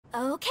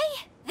Okay,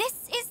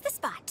 this is the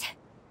spot.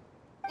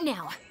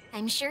 Now,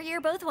 I'm sure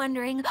you're both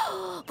wondering,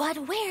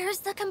 but where's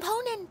the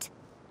component?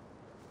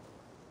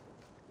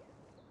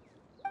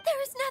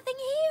 There's nothing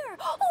here.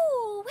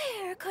 Oh,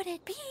 where could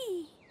it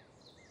be?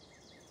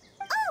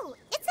 Oh,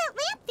 it's that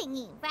lamp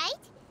thingy,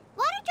 right?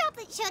 Water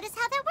Droplet showed us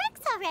how that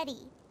works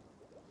already.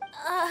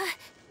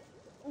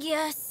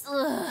 Yes,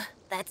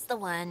 that's the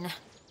one.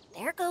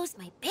 There goes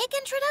my big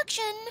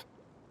introduction.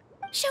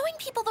 Showing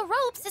people the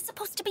ropes is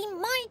supposed to be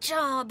my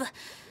job.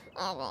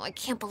 Oh, I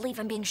can't believe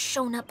I'm being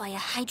shown up by a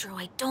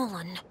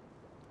Hydro-Eidolon.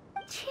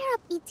 Cheer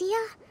up,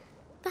 Edea.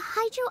 The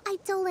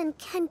Hydro-Eidolon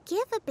can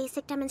give a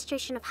basic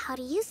demonstration of how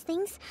to use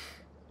things,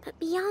 but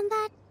beyond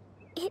that,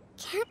 it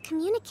can't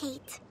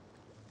communicate.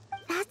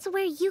 That's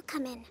where you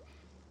come in.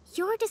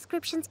 Your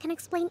descriptions can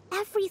explain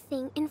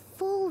everything in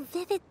full,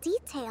 vivid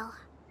detail.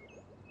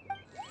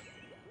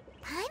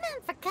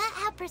 Paimon forgot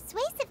how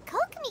persuasive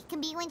Kokomi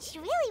can be when she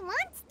really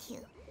wants to.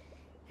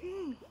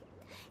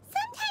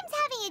 Sometimes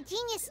having a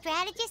genius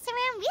strategist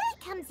around really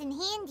comes in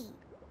handy.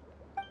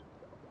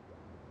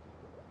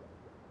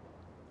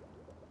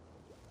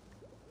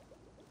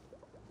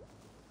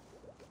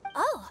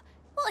 Oh,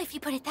 well, if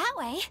you put it that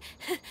way.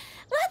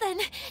 Well then,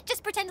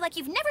 just pretend like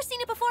you've never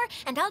seen it before,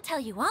 and I'll tell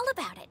you all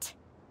about it.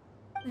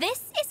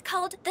 This is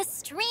called the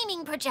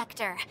streaming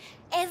projector.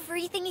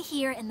 Everything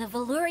here in the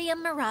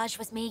Valurium Mirage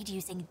was made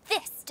using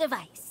this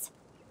device.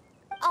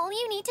 All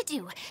you need to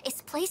do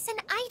is place an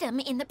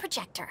item in the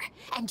projector,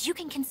 and you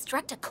can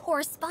construct a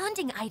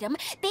corresponding item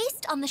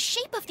based on the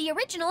shape of the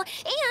original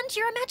and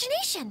your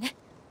imagination.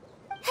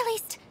 At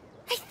least,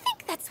 I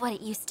think that's what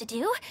it used to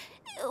do.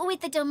 With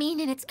the domain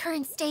in its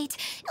current state,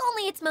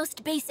 only its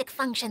most basic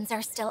functions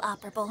are still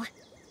operable.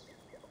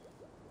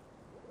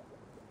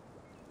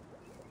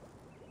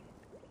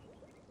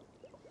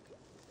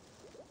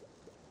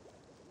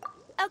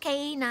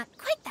 Okay, not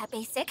quite that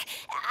basic.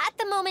 At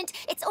the moment,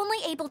 it's only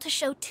able to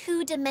show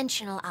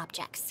two-dimensional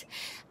objects.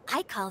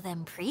 I call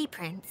them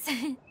preprints.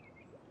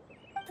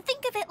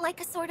 Think of it like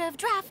a sort of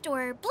draft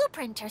or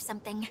blueprint or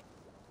something.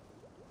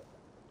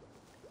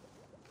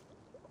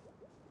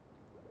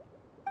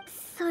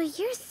 So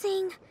you're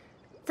saying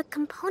the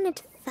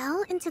component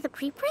fell into the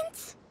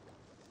preprints?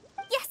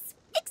 Yes,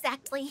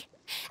 exactly.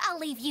 I'll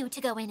leave you to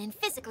go in and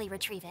physically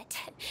retrieve it.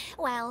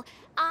 Well,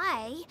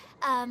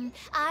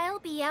 I'll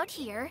be out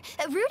here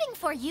rooting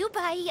for you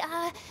by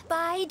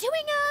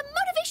doing a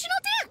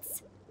motivational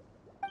dance.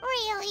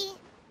 Really?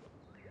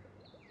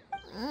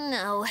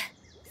 No,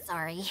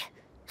 sorry.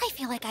 I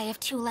feel like I have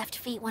two left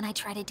feet when I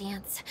try to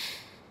dance.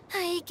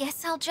 I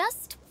guess I'll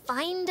just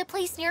find a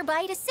place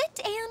nearby to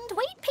sit and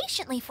wait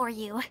patiently for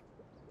you.